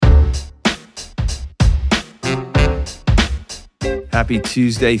Happy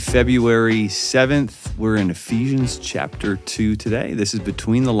Tuesday, February 7th. We're in Ephesians chapter 2 today. This is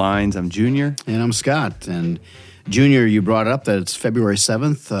Between the Lines. I'm Junior. And I'm Scott. And Junior, you brought up that it's February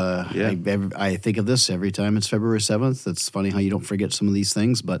 7th. I think of this every time it's February 7th. It's funny how you don't forget some of these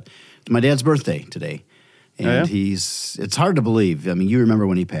things, but it's my dad's birthday today. And it's hard to believe. I mean, you remember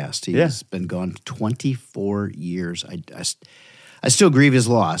when he passed. He's been gone 24 years. I still grieve his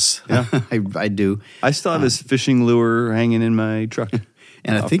loss. Yeah. I do. I still have his fishing lure hanging in my truck.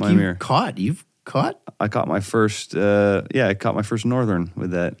 And I think you've caught? I caught my first, I caught my first northern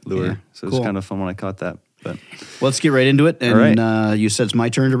with that lure. Yeah, so it was kind of fun when I caught that. But let's get right into it. And you said it's my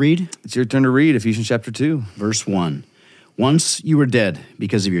turn to read? It's your turn to read, Ephesians chapter 2. Verse 1. Once you were dead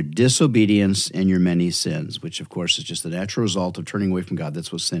because of your disobedience and your many sins, which of course is just the natural result of turning away from God.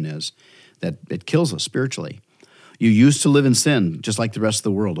 That's what sin is. That it kills us spiritually. You used to live in sin, just like the rest of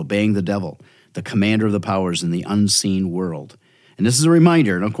the world, obeying the devil, the commander of the powers in the unseen world. And this is a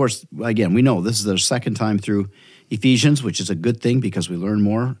reminder, and of course, again, we know this is the second time through Ephesians, which is a good thing because we learn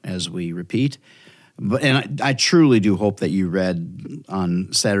more as we repeat. And I truly do hope that you read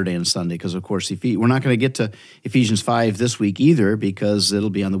on Saturday and Sunday, because of course, we're not going to get to Ephesians 5 this week either, because it'll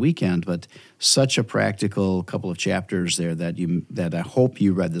be on the weekend, but such a practical couple of chapters there that I hope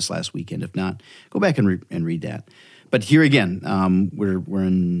you read this last weekend. If not, go back and read that. But here again, we're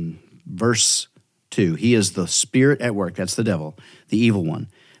in verse 2. He is the spirit at work. That's the devil, the evil one.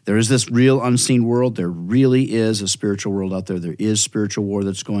 There is this real unseen world. There really is a spiritual world out there. There is spiritual war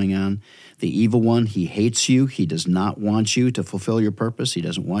that's going on. The evil one, he hates you. He does not want you to fulfill your purpose. He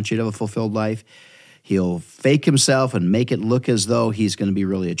doesn't want you to have a fulfilled life. He'll fake himself and make it look as though he's going to be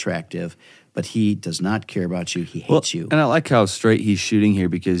really attractive, but he does not care about you. He hates you. And I like how straight he's shooting here,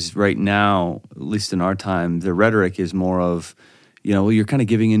 because right now, at least in our time, the rhetoric is more of, you're kind of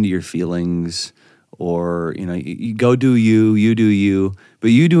giving into your feelings, or, you go do you do you. But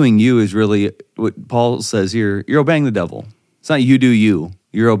you doing you is really what Paul says here. You're obeying the devil. It's not you do you.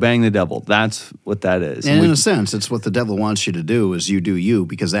 You're obeying the devil. That's what that is. And in a sense, it's what the devil wants you to do is you do you,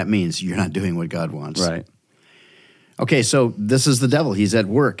 because that means you're not doing what God wants. Right. Okay, so this is the devil. He's at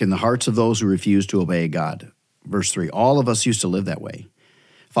work in the hearts of those who refuse to obey God. Verse 3, all of us used to live that way,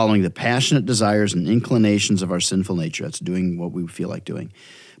 following the passionate desires and inclinations of our sinful nature. That's doing what we feel like doing.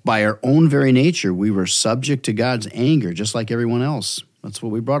 By our own very nature, we were subject to God's anger, just like everyone else. That's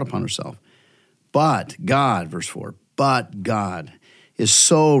what we brought upon ourselves. But God, verse 4, but God is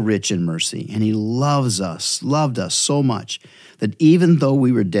so rich in mercy, and he loved us so much, that even though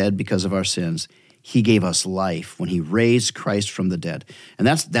we were dead because of our sins, he gave us life when he raised Christ from the dead. And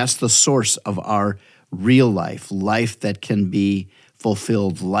that's the source of our real life that can be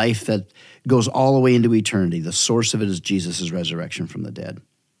fulfilled, life that goes all the way into eternity. The source of it is Jesus' resurrection from the dead.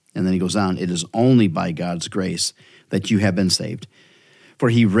 And then he goes on, it is only by God's grace that you have been saved. For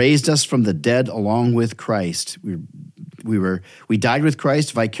he raised us from the dead along with Christ. We died with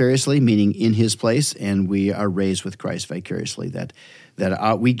Christ vicariously, meaning in his place, and we are raised with Christ vicariously, that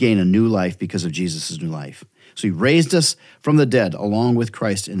we gain a new life because of Jesus' new life. So he raised us from the dead along with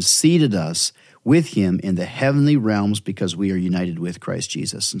Christ and seated us with him in the heavenly realms because we are united with Christ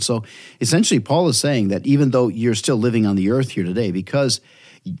Jesus. And so essentially Paul is saying that even though you're still living on the earth here today, because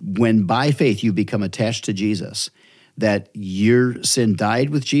when by faith you become attached to Jesus, that your sin died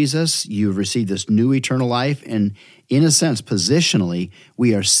with Jesus, you've received this new eternal life, and in a sense, positionally,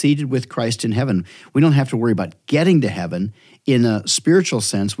 we are seated with Christ in heaven. We don't have to worry about getting to heaven. In a spiritual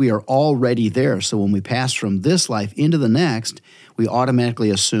sense, we are already there. So when we pass from this life into the next, we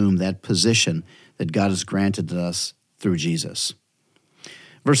automatically assume that position that God has granted to us through Jesus.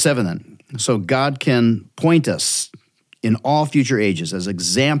 Verse 7 then, so God can point us in all future ages as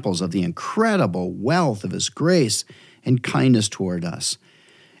examples of the incredible wealth of his grace and kindness toward us,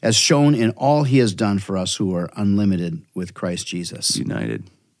 as shown in all he has done for us who are unlimited with Christ Jesus.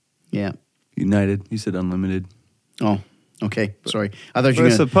 United. Yeah. United. You said unlimited. Oh, okay. Sorry. I thought you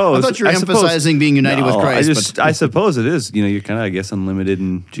were emphasizing being united with Christ. I suppose it is. You're kind of, I guess, unlimited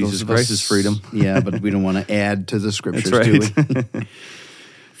in Jesus Christ's freedom. Yeah, but we don't want to add to the scriptures, That's right. do we?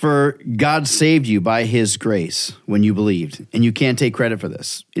 For God saved you by his grace when you believed, and you can't take credit for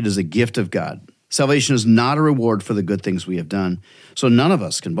this. It is a gift of God. Salvation is not a reward for the good things we have done, so none of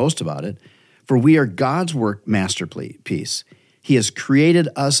us can boast about it, for we are God's work masterpiece. He has created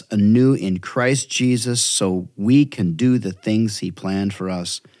us anew in Christ Jesus so we can do the things he planned for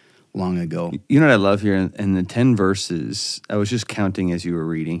us long ago. You know what I love here? In the 10 verses, I was just counting as you were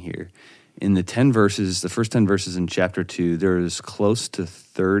reading here. In the 10 verses, the first 10 verses in chapter 2, there's close to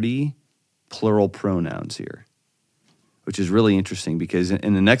 30 plural pronouns here. which is really interesting because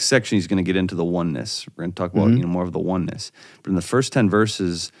in the next section he's going to get into the oneness. We're going to talk about more of the oneness. But in the first 10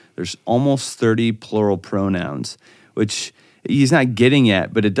 verses, there's almost 30 plural pronouns, which he's not getting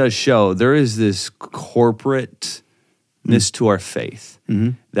at, but it does show there is this corporateness to our faith.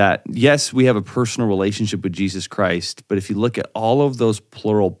 That, yes, we have a personal relationship with Jesus Christ, but if you look at all of those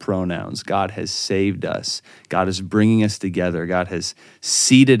plural pronouns, God has saved us. God is bringing us together. God has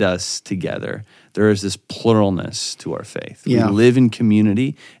seated us together. There is this pluralness to our faith. Yeah. We live in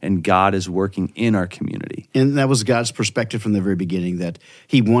community, and God is working in our community. And that was God's perspective from the very beginning, that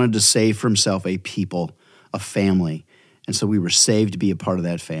he wanted to save for himself a people, a family. And so we were saved to be a part of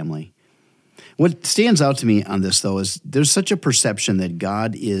that family. What stands out to me on this, though, is there's such a perception that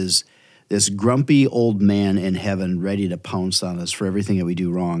God is this grumpy old man in heaven ready to pounce on us for everything that we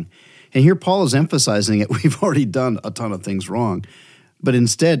do wrong. And here Paul is emphasizing that we've already done a ton of things wrong. But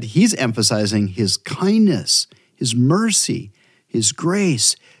instead, he's emphasizing his kindness, his mercy, his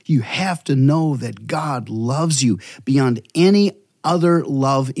grace. You have to know that God loves you beyond any other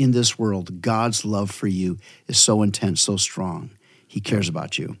love in this world. God's love for you is so intense, so strong. He cares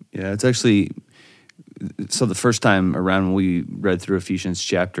about you. Yeah, it's actually, so the first time around when we read through Ephesians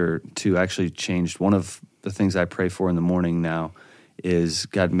chapter 2, I actually changed one of the things I pray for in the morning now is,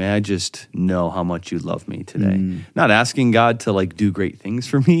 God, may I just know how much you love me today. Not asking God to like do great things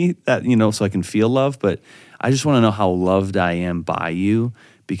for me that, so I can feel love, but I just want to know how loved I am by you,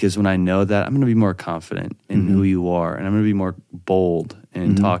 because when I know that, I'm going to be more confident in who you are, and I'm going to be more bold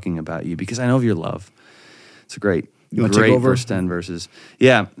in talking about you because I know of your love. It's great. You want to take Great over? Verse 10 verses.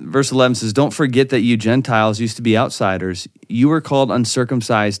 Yeah, verse 11 says, don't forget that you Gentiles used to be outsiders. You were called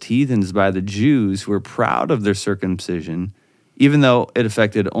uncircumcised heathens by the Jews who were proud of their circumcision, even though it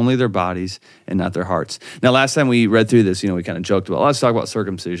affected only their bodies and not their hearts. Now, last time we read through this, we kind of joked about, let's talk about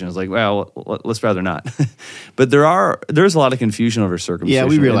circumcision. I was like, well, let's rather not. But there's a lot of confusion over circumcision. Yeah,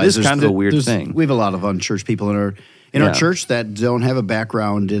 we realize it's kind of a weird thing. We have a lot of unchurched people in our church that don't have a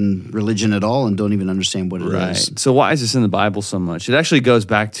background in religion at all and don't even understand what it is. So why is this in the Bible so much? It actually goes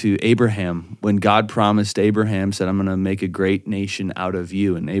back to Abraham. When God promised Abraham, said, I'm going to make a great nation out of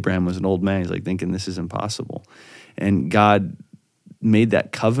you. And Abraham was an old man. He's like thinking this is impossible. And God made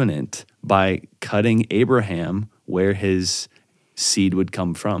that covenant by cutting Abraham where his seed would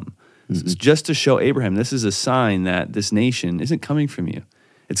come from. So it's just to show Abraham, this is a sign that this nation isn't coming from you.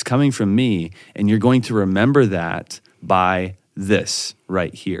 It's coming from me, and you're going to remember that by this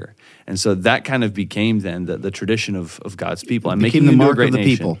right here. And so that kind of became then the tradition of God's people. I'm making the them into a mark great of the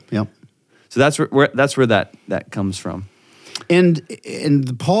nation. people. Yep. So that's where that comes from.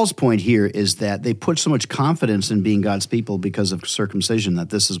 And Paul's point here is that they put so much confidence in being God's people because of circumcision that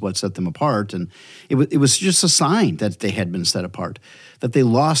this is what set them apart. And it was just a sign that they had been set apart, that they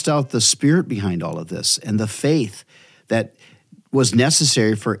lost out the spirit behind all of this and the faith that was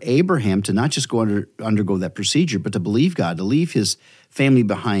necessary for Abraham to not just undergo that procedure, but to believe God, to leave his family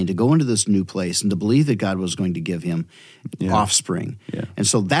behind, to go into this new place, and to believe that God was going to give him offspring. Yeah. And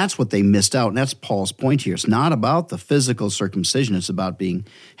so that's what they missed out, and that's Paul's point here. It's not about the physical circumcision. It's about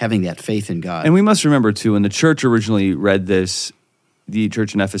having that faith in God. And we must remember, too, when the church originally read this, the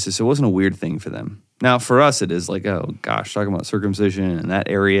church in Ephesus, it wasn't a weird thing for them. Now, for us, it is like, oh, gosh, talking about circumcision and that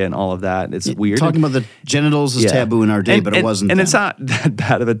area and all of that, it's weird. Talking about the genitals is taboo in our day, but it wasn't. And then. It's not that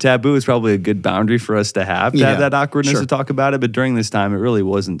bad of a taboo. It's probably a good boundary for us to have that awkwardness to talk about it. But during this time, it really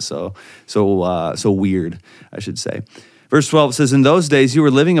wasn't so weird, I should say. Verse 12 says, in those days you were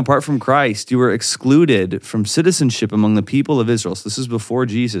living apart from Christ. You were excluded from citizenship among the people of Israel. So this is before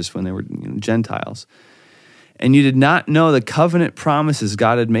Jesus, when they were Gentiles. And you did not know the covenant promises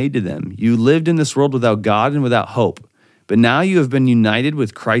God had made to them. You lived in this world without God and without hope. But now you have been united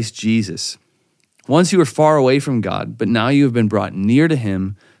with Christ Jesus. Once you were far away from God, but now you have been brought near to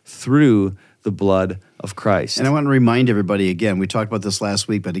him through the blood of Christ. And I want to remind everybody again, we talked about this last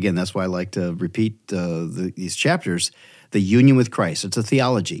week, but again, that's why I like to repeat these chapters, the union with Christ. It's a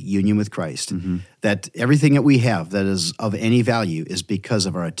theology, union with Christ, that everything that we have that is of any value is because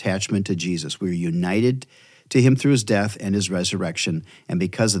of our attachment to Jesus. We're united to him through his death and his resurrection, and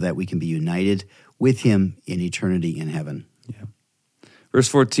because of that, we can be united with him in eternity in heaven. Yeah. Verse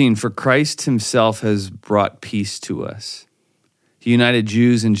 14, for Christ himself has brought peace to us. He united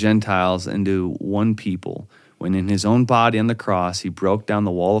Jews and Gentiles into one people, when in his own body on the cross, he broke down the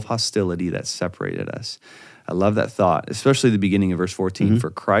wall of hostility that separated us. I love that thought, especially the beginning of verse 14. For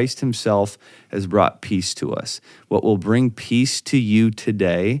Christ himself has brought peace to us. What will bring peace to you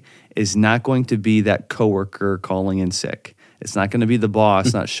today is not going to be that coworker calling in sick. It's not going to be the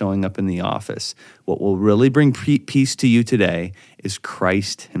boss not showing up in the office. What will really bring peace to you today is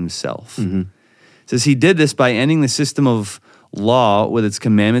Christ himself. It says he did this by ending the system of law with its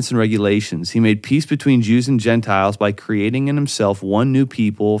commandments and regulations. He made peace between Jews and Gentiles by creating in himself one new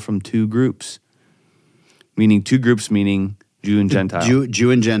people from two groups. Meaning two groups, meaning Jew and Gentile.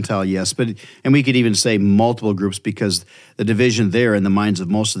 Jew and Gentile, yes. And we could even say multiple groups because the division there in the minds of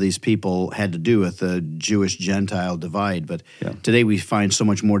most of these people had to do with the Jewish-Gentile divide. But today we find so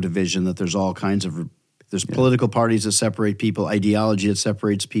much more division that there's all kinds of, there's political parties that separate people, ideology that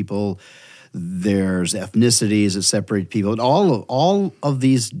separates people, there's ethnicities that separate people. All of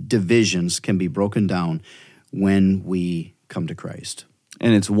these divisions can be broken down when we come to Christ.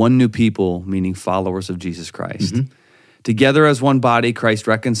 And it's one new people, meaning followers of Jesus Christ. Mm-hmm. Together as one body, Christ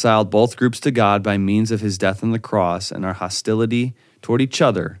reconciled both groups to God by means of his death on the cross, and our hostility toward each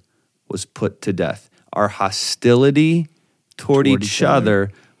other was put to death. Our hostility toward each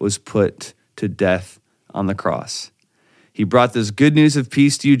other was put to death on the cross. He brought this good news of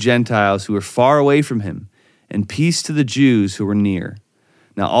peace to you Gentiles who were far away from him, and peace to the Jews who were near.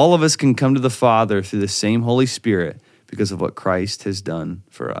 Now all of us can come to the Father through the same Holy Spirit because of what Christ has done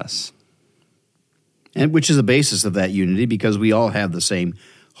for us. And which is the basis of that unity, because we all have the same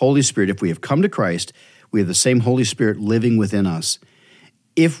Holy Spirit. If we have come to Christ, we have the same Holy Spirit living within us.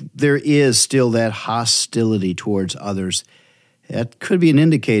 If there is still that hostility towards others, that could be an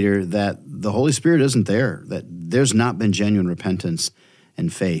indicator that the Holy Spirit isn't there, that there's not been genuine repentance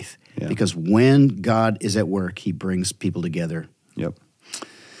and faith. Yeah. Because when God is at work, he brings people together. Yep.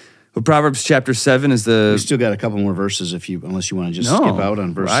 Well, Proverbs chapter 7 is the... We still got a couple more verses unless you want to just skip out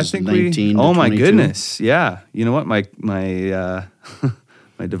on verses 19 to 22. Oh, my goodness. Yeah. You know what? My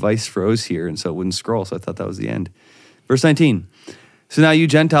my device froze here, and so it wouldn't scroll, so I thought that was the end. Verse 19. So now you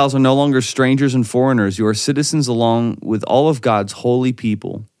Gentiles are no longer strangers and foreigners. You are citizens along with all of God's holy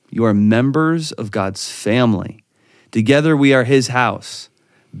people. You are members of God's family. Together we are his house,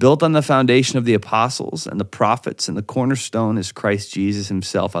 built on the foundation of the apostles and the prophets, and the cornerstone is Christ Jesus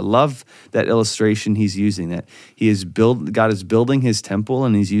himself. I love that illustration he's using, that God is building his temple,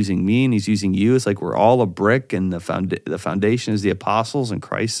 and he's using me and he's using you. It's like we're all a brick, and the foundation is the apostles, and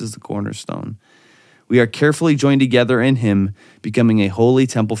Christ is the cornerstone. We are carefully joined together in him, becoming a holy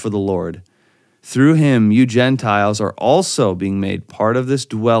temple for the Lord. Through him, you Gentiles are also being made part of this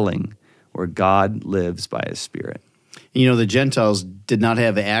dwelling where God lives by his Spirit. You know, the Gentiles did not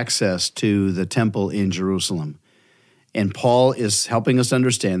have access to the temple in Jerusalem. And Paul is helping us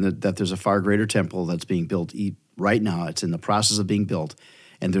understand that there's a far greater temple that's being built right now. It's in the process of being built.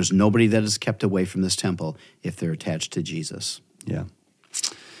 And there's nobody that is kept away from this temple if they're attached to Jesus. Yeah.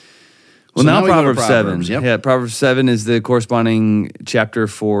 Well, now Proverbs 7. Yep. Yeah, Proverbs 7 is the corresponding chapter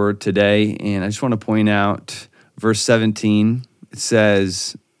for today. And I just want to point out verse 17. It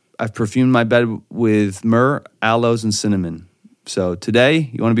says, I've perfumed my bed with myrrh, aloes, and cinnamon. So today,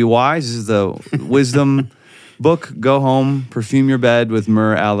 you want to be wise? This is the wisdom book. Go home, perfume your bed with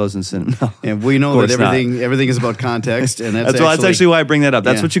myrrh, aloes, and cinnamon. No, and we know that everything is about context. And that's actually why I bring that up.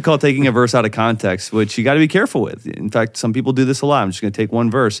 That's what you call taking a verse out of context, which you got to be careful with. In fact, some people do this a lot. I'm just going to take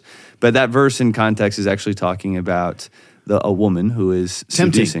one verse. But that verse in context is actually talking about a woman who is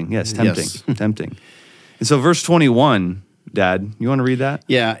seducing. Yes, tempting. Yes. Tempting. And so verse 21... Dad, you want to read that?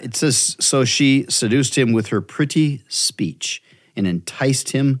 Yeah, it says, so she seduced him with her pretty speech and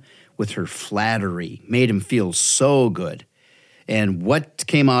enticed him with her flattery, made him feel so good. And what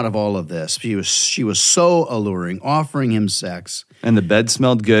came out of all of this? She was so alluring, offering him sex. And the bed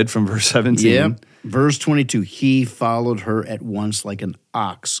smelled good from verse 17. Yep. Verse 22, he followed her at once like an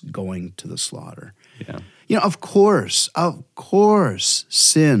ox going to the slaughter. Yeah. You know, of course,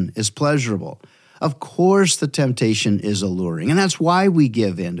 sin is pleasurable. Of course, the temptation is alluring, and that's why we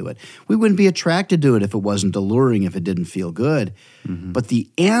give into it. We wouldn't be attracted to it if it wasn't alluring, if it didn't feel good. Mm-hmm. But the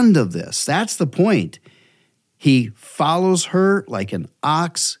end of this, that's the point. He follows her like an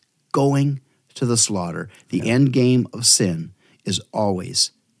ox going to the slaughter. The end game of sin is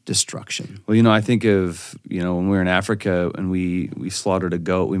always destruction. Well, I think of, when we were in Africa and we slaughtered a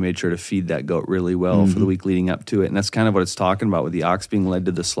goat, we made sure to feed that goat really well for the week leading up to it. And that's kind of what it's talking about with the ox being led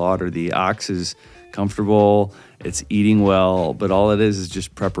to the slaughter. The ox is comfortable, it's eating well, but all it is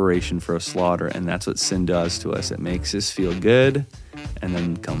just preparation for a slaughter. And that's what sin does to us. It makes us feel good, and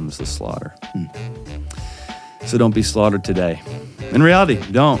then comes the slaughter. So don't be slaughtered today. In reality,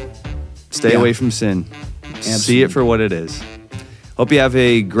 don't. Stay away from sin. Absolutely. See it for what it is. Hope you have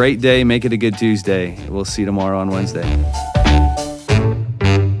a great day. Make it a good Tuesday. We'll see you tomorrow on Wednesday.